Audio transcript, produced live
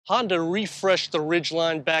Honda refreshed the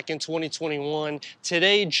Ridgeline back in 2021.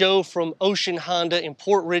 Today, Joe from Ocean Honda in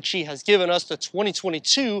Port Richey has given us the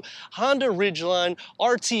 2022 Honda Ridgeline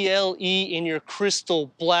RTLE in your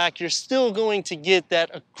crystal black. You're still going to get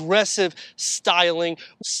that aggressive styling,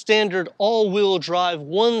 standard all-wheel drive,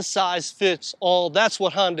 one size fits all. That's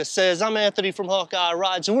what Honda says. I'm Anthony from Hawkeye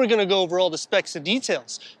Rides, and we're going to go over all the specs and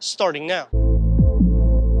details starting now.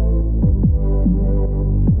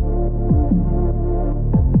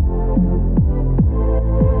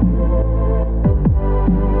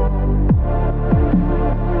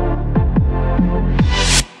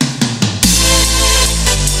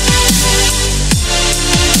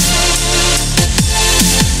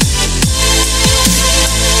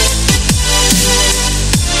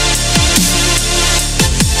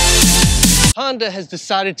 Honda has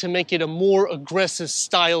decided to make it a more aggressive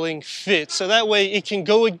styling fit, so that way it can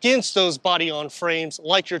go against those body-on frames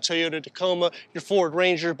like your Toyota Tacoma, your Ford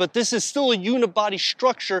Ranger, but this is still a unibody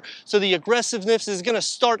structure, so the aggressiveness is going to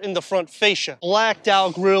start in the front fascia. Blacked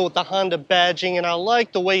out grille with the Honda badging, and I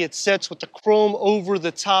like the way it sets with the chrome over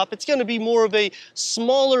the top. It's going to be more of a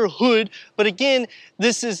smaller hood, but again,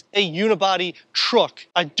 this is a unibody truck.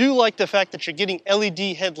 I do like the fact that you're getting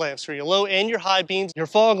LED headlamps for your low and your high beams, your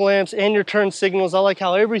fog lamps, and your turn signals. I like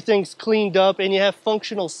how everything's cleaned up and you have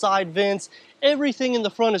functional side vents. Everything in the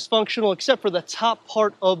front is functional except for the top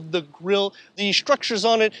part of the grille. The structures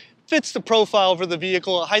on it fits the profile for the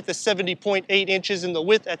vehicle, a height of 70.8 inches and the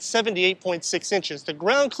width at 78.6 inches. The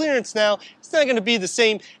ground clearance now is not going to be the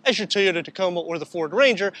same as your Toyota Tacoma or the Ford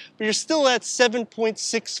Ranger, but you're still at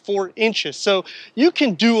 7.64 inches. So you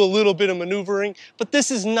can do a little bit of maneuvering, but this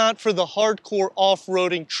is not for the hardcore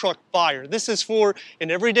off-roading truck buyer. This is for an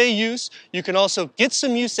everyday use. You can also get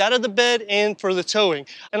some use out of the bed and for the towing.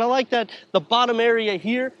 And I like that the bottom area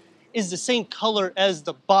here is the same color as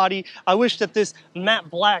the body. I wish that this matte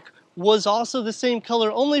black was also the same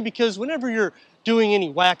color, only because whenever you're doing any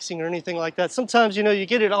waxing or anything like that, sometimes you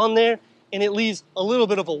get it on there and it leaves a little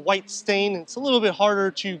bit of a white stain. It's a little bit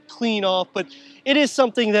harder to clean off, but it is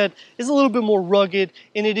something that is a little bit more rugged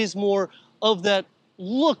and it is more of that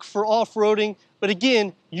look for off-roading, but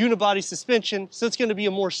again, unibody suspension, so it's going to be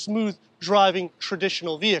a more smooth driving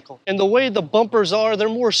traditional vehicle. And the way the bumpers are, they're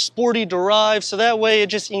more sporty derived, so that way it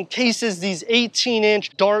just encases these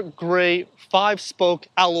 18-inch dark gray 5-spoke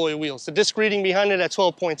alloy wheels. The disc reading behind it at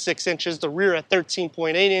 12.6 inches, the rear at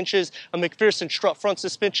 13.8 inches, a McPherson strut front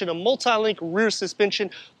suspension, a multi-link rear suspension.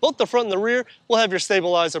 Both the front and the rear will have your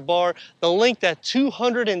stabilizer bar. The length at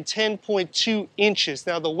 210.2 inches.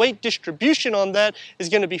 Now the weight distribution on that is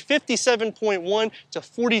going to be 57.1 to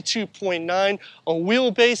 42.9, a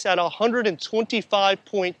wheelbase at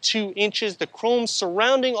 125.2 inches. The chrome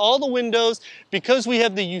surrounding all the windows. Because we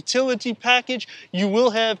have the utility package, you will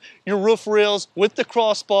have your roof rails with the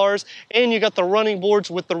crossbars, and you got the running boards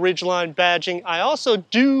with the Ridgeline badging. I also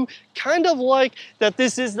do kind of like that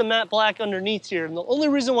this is the matte black underneath here, and the only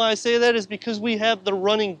reason why I say that is because we have the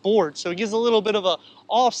running board, so it gives a little bit of a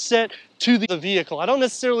offset to the vehicle. I don't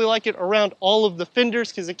necessarily like it around all of the fenders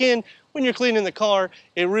because again, when you're cleaning the car,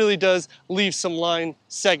 it really does leave some line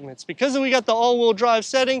segments. Because we got the all-wheel drive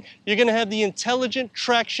setting, you're going to have the intelligent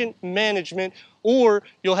traction management, or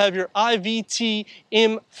you'll have your IVT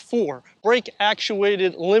M4. Brake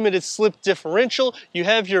actuated limited slip differential. You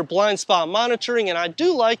have your blind spot monitoring, and I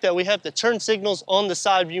do like that we have the turn signals on the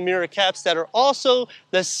side view mirror caps that are also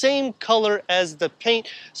the same color as the paint.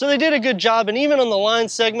 So they did a good job, and even on the line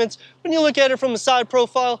segments, when you look at it from a side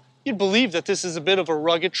profile, you'd believe that this is a bit of a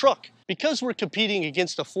rugged truck. Because we're competing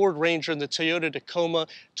against the Ford Ranger and the Toyota Tacoma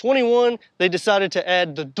 21, they decided to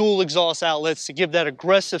add the dual exhaust outlets to give that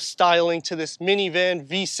aggressive styling to this minivan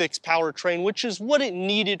V6 powertrain, which is what it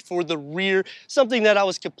needed for the rear, something that I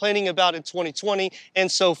was complaining about in 2020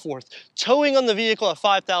 and so forth. Towing on the vehicle at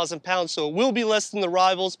 5,000 pounds, so it will be less than the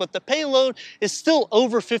rivals, but the payload is still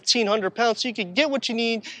over 1,500 pounds, so you can get what you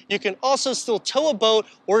need. You can also still tow a boat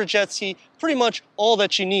or a jet ski, pretty much all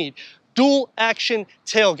that you need. Dual action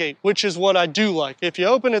tailgate, which is what I do like. If you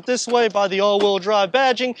open it this way by the all-wheel drive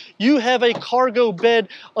badging, you have a cargo bed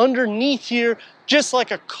underneath here, just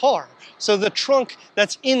like a car. So the trunk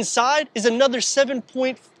that's inside is another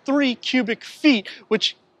 7.3 cubic feet,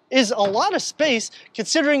 which is a lot of space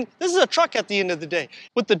considering this is a truck at the end of the day.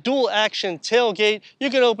 With the dual action tailgate, you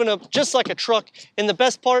can open up just like a truck, and the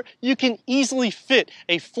best part, you can easily fit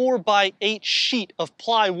a 4x8 sheet of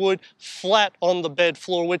plywood flat on the bed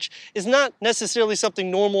floor, which is not necessarily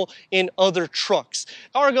something normal in other trucks.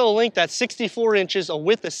 Cargo length at 64 inches, a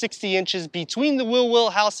width of 60 inches, between the wheel well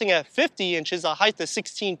housing at 50 inches, a height of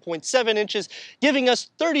 16.7 inches, giving us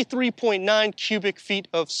 33.9 cubic feet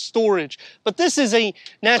of storage. But this is a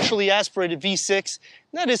natural naturally aspirated V6.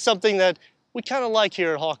 And that is something that we kind of like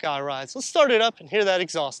here at Hawkeye Rides. Let's start it up and hear that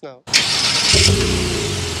exhaust note.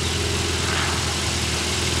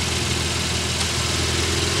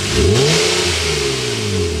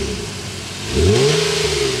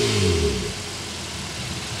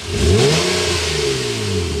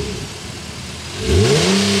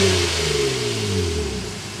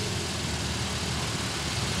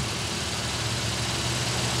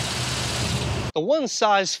 The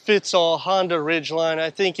one-size-fits-all Honda Ridgeline, I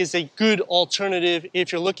think, is a good alternative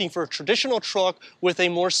if you're looking for a traditional truck with a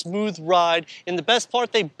more smooth ride. And the best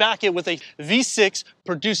part, they back it with a V6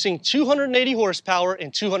 producing 280 horsepower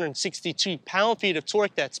and 262 pound-feet of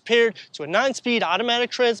torque that's paired to a 9-speed automatic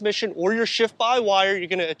transmission or your shift-by-wire. You're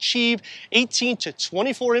going to achieve 18 to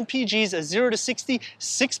 24 mpgs at 0 to 60,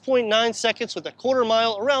 6.9 seconds with a quarter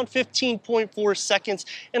mile, around 15.4 seconds.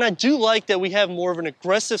 And I do like that we have more of an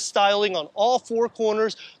aggressive styling on all four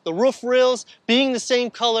corners, the roof rails being the same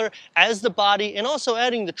color as the body, and also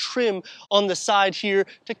adding the trim on the side here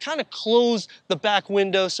to kind of close the back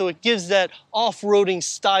window so it gives that off-roading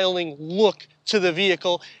styling look to the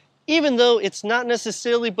vehicle, even though it's not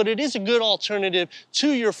necessarily, but it is a good alternative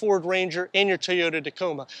to your Ford Ranger and your Toyota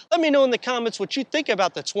Tacoma. Let me know in the comments what you think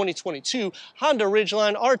about the 2022 Honda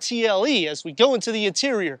Ridgeline RTLE as we go into the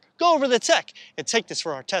interior, go over the tech, and take this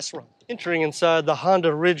for our test run. Entering inside the Honda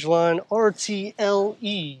Ridgeline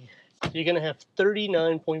RTLE, you're going to have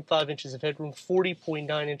 39.5 inches of headroom,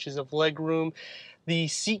 40.9 inches of legroom. The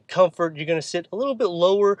seat comfort, you're going to sit a little bit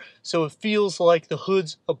lower so it feels like the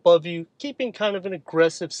hood's above you, keeping kind of an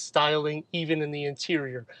aggressive styling even in the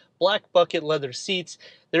interior. Black bucket leather seats,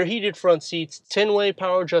 they're heated front seats, 10-way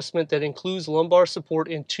power adjustment that includes lumbar support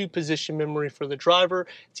and 2-position memory for the driver.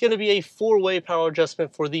 It's going to be a 4-way power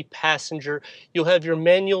adjustment for the passenger. You'll have your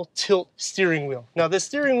manual tilt steering wheel. Now this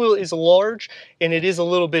steering wheel is large and it is a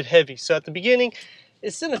little bit heavy. So at the beginning,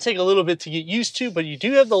 it's going to take a little bit to get used to, but you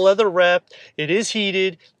do have the leather wrapped. It is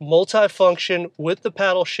heated, multi-function with the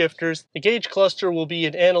paddle shifters. The gauge cluster will be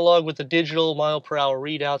an analog with a digital mile-per-hour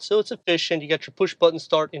readout, so it's efficient. You got your push-button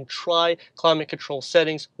start and tri-climate control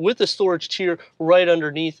settings with the storage tier right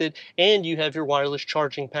underneath it, and you have your wireless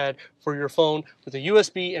charging pad for your phone with a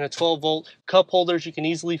USB and a 12-volt cup holders. You can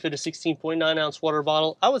easily fit a 16.9-ounce water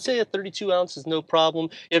bottle. I would say a 32 ounce is no problem.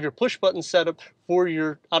 You have your push-button setup for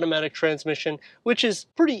your automatic transmission, which is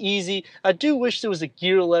pretty easy. I do wish there was a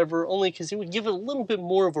gear lever, only because it would give it a little bit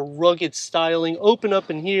more of a rugged styling. Open up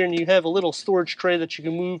in here and you have a little storage tray that you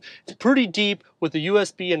can move pretty deep with a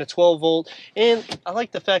USB and a 12-volt. And I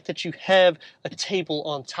like the fact that you have a table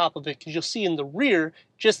on top of it, because you'll see in the rear,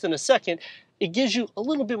 just in a second, it gives you a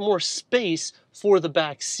little bit more space for the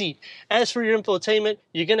back seat. As for your infotainment,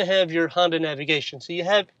 you're going to have your Honda navigation. So you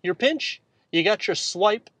have your pinch, you got your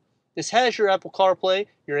swipe. This has your Apple CarPlay,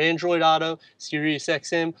 your Android Auto, Sirius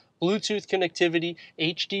XM, Bluetooth connectivity,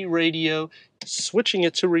 HD radio. Switching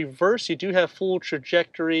it to reverse, you do have full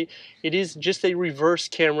trajectory. It is just a reverse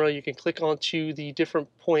camera. You can click onto the different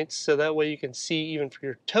points so that way you can see even for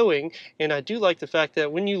your towing. And I do like the fact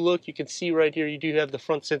that when you look, you can see right here, you do have the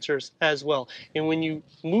front sensors as well. And when you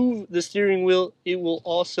move the steering wheel, it will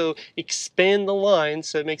also expand the line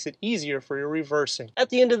so it makes it easier for your reversing.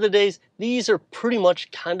 At the end of the day, these are pretty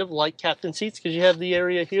much kind of like captain seats because you have the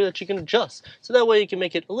area here that you can adjust. So that way you can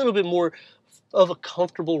make it a little bit more of a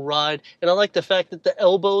comfortable ride. And I like the fact that the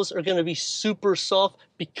elbows are going to be super soft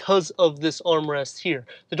because of this armrest here.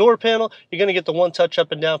 The door panel, you're going to get the one touch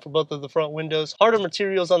up and down for both of the front windows. Harder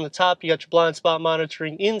materials on the top. You got your blind spot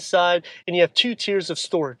monitoring inside, and you have 2 tiers of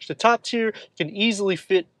storage. The top tier can easily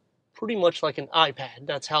fit pretty much like an iPad.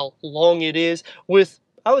 That's how long it is, with,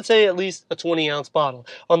 I would say, at least a 20-ounce bottle.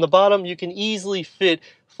 On the bottom, you can easily fit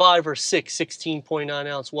 5 or 6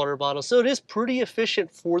 16.9-ounce water bottles. So it is pretty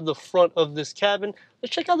efficient for the front of this cabin.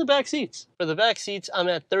 Let's check out the back seats. For the back seats, I'm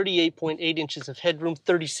at 38.8 inches of headroom,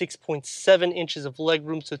 36.7 inches of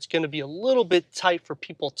legroom, so it's going to be a little bit tight for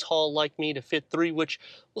people tall like me to fit 3, which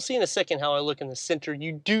we'll see in a second how I look in the center.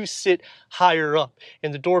 You do sit higher up,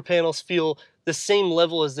 and the door panels feel the same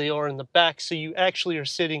level as they are in the back, so you actually are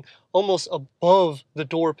sitting almost above the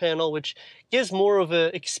door panel, which gives more of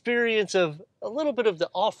an experience of a little bit of the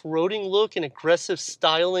off-roading look and aggressive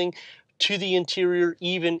styling to the interior,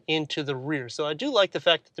 even into the rear. So I do like the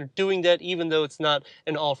fact that they're doing that, even though it's not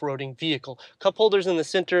an off-roading vehicle. Cup holders in the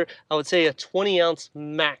center, I would say a 20-ounce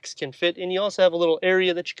max can fit, and you also have a little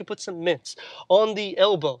area that you can put some mints. On the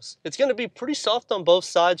elbows, it's going to be pretty soft on both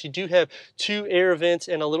sides. You do have 2 air vents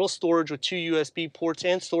and a little storage with 2 USB ports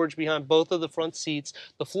and storage behind both of the front seats.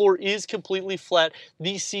 The floor is completely flat.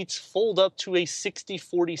 These seats fold up to a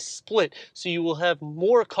 60-40 split, so you will have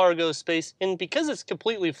more cargo space, and because it's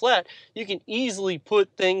completely flat, you can easily put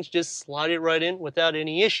things, just slide it right in without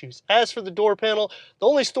any issues. As for the door panel, the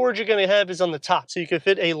only storage you're going to have is on the top, so you can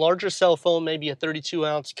fit a larger cell phone, maybe a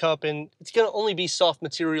 32-ounce cup, and it's going to only be soft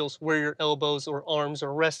materials where your elbows or arms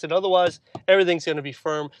are rested. Otherwise, everything's going to be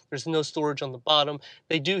firm. There's no storage on the bottom.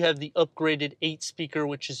 They do have the upgraded 8-speaker,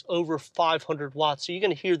 which is over 500 watts, so you're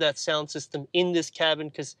going to hear that sound system in this cabin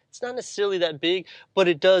because it's not necessarily that big, but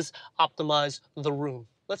it does optimize the room.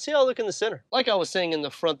 Let's see how I look in the center. Like I was saying in the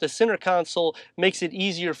front, the center console makes it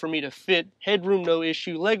easier for me to fit. Headroom, no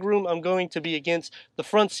issue. Legroom, I'm going to be against the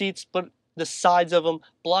front seats, but the sides of them,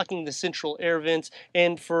 blocking the central air vents.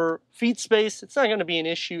 And for feet space, it's not going to be an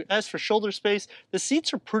issue. As for shoulder space, the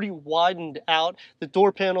seats are pretty widened out. The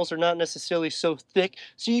door panels are not necessarily so thick,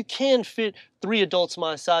 so you can fit 3 adults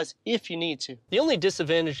my size if you need to. The only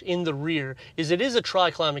disadvantage in the rear is it is a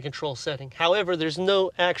tri-climate control setting. However, there's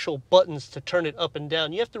no actual buttons to turn it up and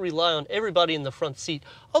down. You have to rely on everybody in the front seat.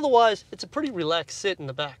 Otherwise, it's a pretty relaxed sit in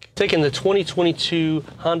the back. Taking the 2022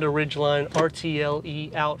 Honda Ridgeline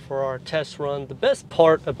RTLE out for our test run. The best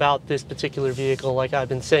part about this particular vehicle, like I've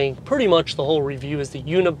been saying pretty much the whole review, is the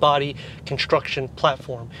unibody construction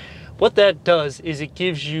platform. What that does is it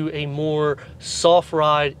gives you a more soft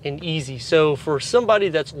ride and easy. So for somebody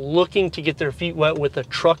that's looking to get their feet wet with a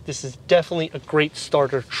truck, this is definitely a great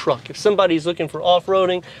starter truck. If somebody's looking for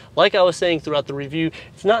off-roading, like I was saying throughout the review,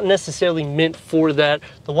 it's not necessarily meant for that.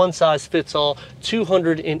 The one size fits all,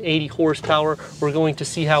 280 horsepower. We're going to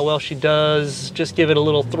see how well she does. Just give it a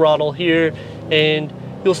little throttle here, and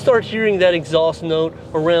you'll start hearing that exhaust note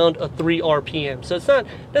around a 3 RPM. So it's not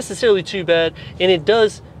necessarily too bad, and it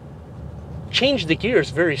does change the gears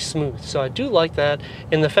very smooth, so I do like that.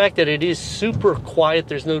 And the fact that it is super quiet,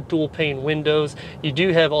 there's no dual pane windows. You do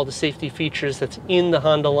have all the safety features that's in the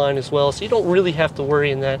Honda line as well, so you don't really have to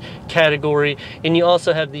worry in that category. And you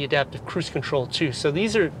also have the adaptive cruise control too, so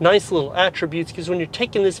these are nice little attributes because when you're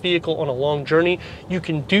taking this vehicle on a long journey, you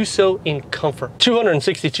can do so in comfort.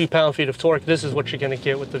 262 pound-feet of torque, this is what you're going to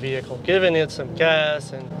get with the vehicle. Giving it some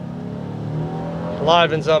gas and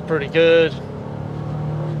livens up pretty good.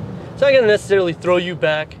 It's not going to necessarily throw you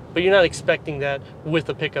back, but you're not expecting that with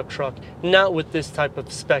a pickup truck, not with this type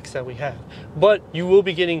of specs that we have. But you will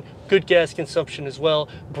be getting good gas consumption as well.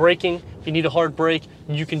 Braking, if you need a hard brake,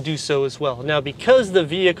 you can do so as well. Now, because the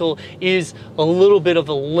vehicle is a little bit of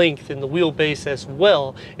a length in the wheelbase as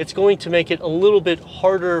well, it's going to make it a little bit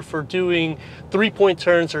harder for doing 3-point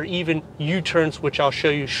turns or even U-turns, which I'll show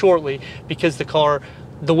you shortly, because the car,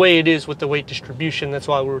 the way it is with the weight distribution, that's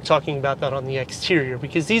why we were talking about that on the exterior,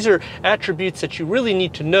 because these are attributes that you really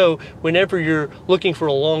need to know whenever you're looking for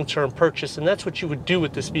a long-term purchase, and that's what you would do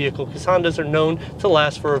with this vehicle, because Hondas are known to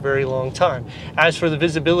last for a very long time. As for the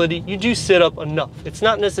visibility, you do sit up enough. It's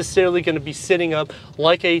not necessarily going to be sitting up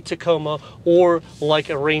like a Tacoma or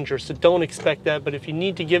like a Ranger, so don't expect that, but if you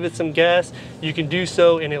need to give it some gas, you can do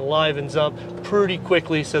so, and it livens up pretty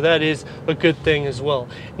quickly, so that is a good thing as well.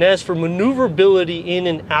 And as for maneuverability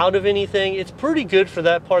in and out of anything, it's pretty good for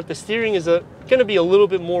that part. The steering is going to be a little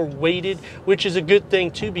bit more weighted, which is a good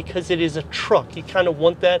thing too, because it is a truck. You kind of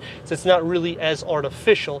want that, so it's not really as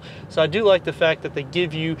artificial. So I do like the fact that they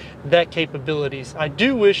give you that capabilities. I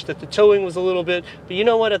do wish that the towing was a little bit, but you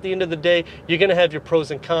know what, at the end of the day, you're going to have your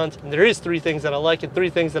pros and cons, and there is 3 things that I like and 3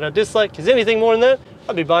 things that I dislike, because anything more than that,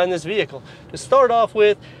 I'll be buying this vehicle. To start off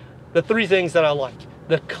with, the 3 things that I like.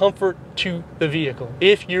 The comfort to the vehicle.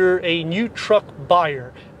 If you're a new truck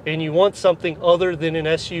buyer and you want something other than an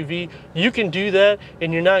SUV, you can do that,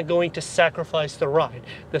 and you're not going to sacrifice the ride.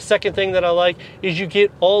 The second thing that I like is you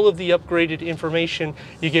get all of the upgraded information,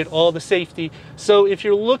 you get all the safety. So if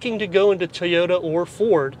you're looking to go into Toyota or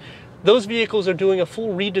Ford, those vehicles are doing a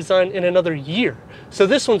full redesign in another year. So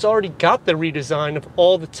this one's already got the redesign of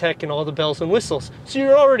all the tech and all the bells and whistles. So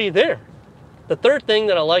you're already there. The third thing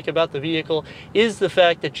that I like about the vehicle is the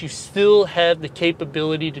fact that you still have the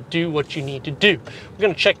capability to do what you need to do. We're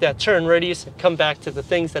going to check that turn radius and come back to the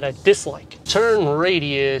things that I dislike. Turn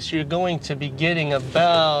radius, you're going to be getting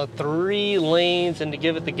about 3 lanes, and to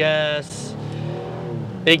give it the gas,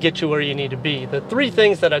 they get you where you need to be. The 3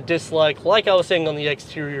 things that I dislike, like I was saying on the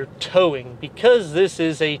exterior, towing. Because this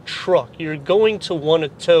is a truck, you're going to want to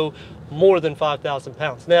tow more than 5,000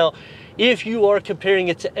 pounds. Now, if you are comparing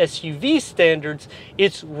it to SUV standards,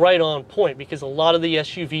 it's right on point because a lot of the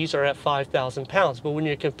SUVs are at 5,000 pounds. But when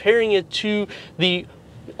you're comparing it to the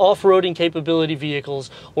off-roading capability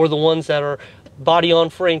vehicles or the ones that are body on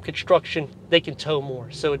frame construction, they can tow more.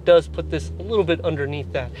 So it does put this a little bit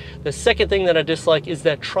underneath that. The second thing that I dislike is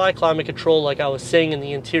that tri-climate control, like I was saying in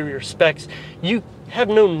the interior specs. You have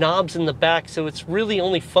no knobs in the back, so it's really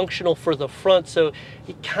only functional for the front, so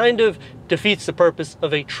it kind of defeats the purpose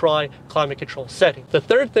of a tri-climate control setting. The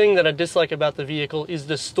third thing that I dislike about the vehicle is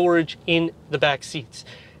the storage in the back seats.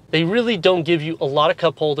 They really don't give you a lot of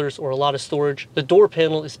cup holders or a lot of storage. The door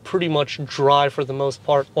panel is pretty much dry for the most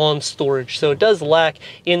part on storage, so it does lack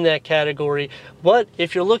in that category. But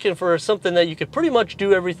if you're looking for something that you could pretty much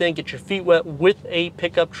do everything, get your feet wet with a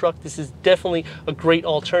pickup truck, this is definitely a great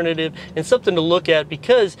alternative and something to look at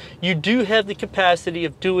because you do have the capacity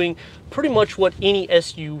of doing pretty much what any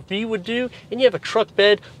SUV would do, and you have a truck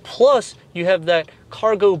bed, plus you have that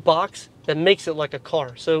cargo box that makes it like a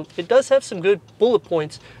car. So it does have some good bullet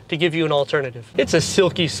points to give you an alternative. It's a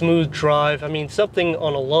silky smooth drive. I mean, something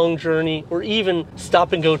on a long journey or even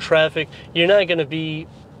stop and go traffic, you're not gonna be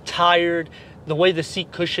tired. The way the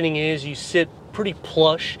seat cushioning is, you sit pretty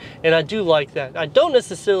plush, and I do like that. I don't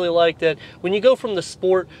necessarily like that when you go from the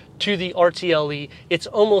Sport to the RTLE, it's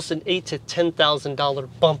almost an $8,000 to $10,000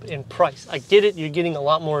 bump in price. I get it, you're getting a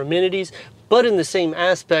lot more amenities, but in the same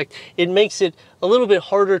aspect, it makes it a little bit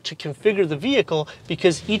harder to configure the vehicle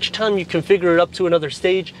because each time you configure it up to another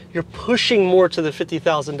stage, you're pushing more to the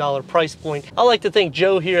 $50,000 price point. I'd like to thank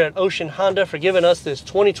Joe here at Ocean Honda for giving us this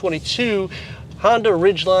 2022 Honda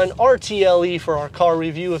Ridgeline RTLE for our car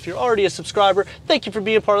review. If you're already a subscriber, thank you for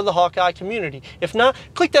being part of the Hawkeye community. If not,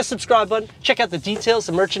 click that subscribe button, check out the details,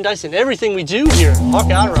 the merchandise, and everything we do here at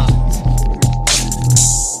Hawkeye Rides.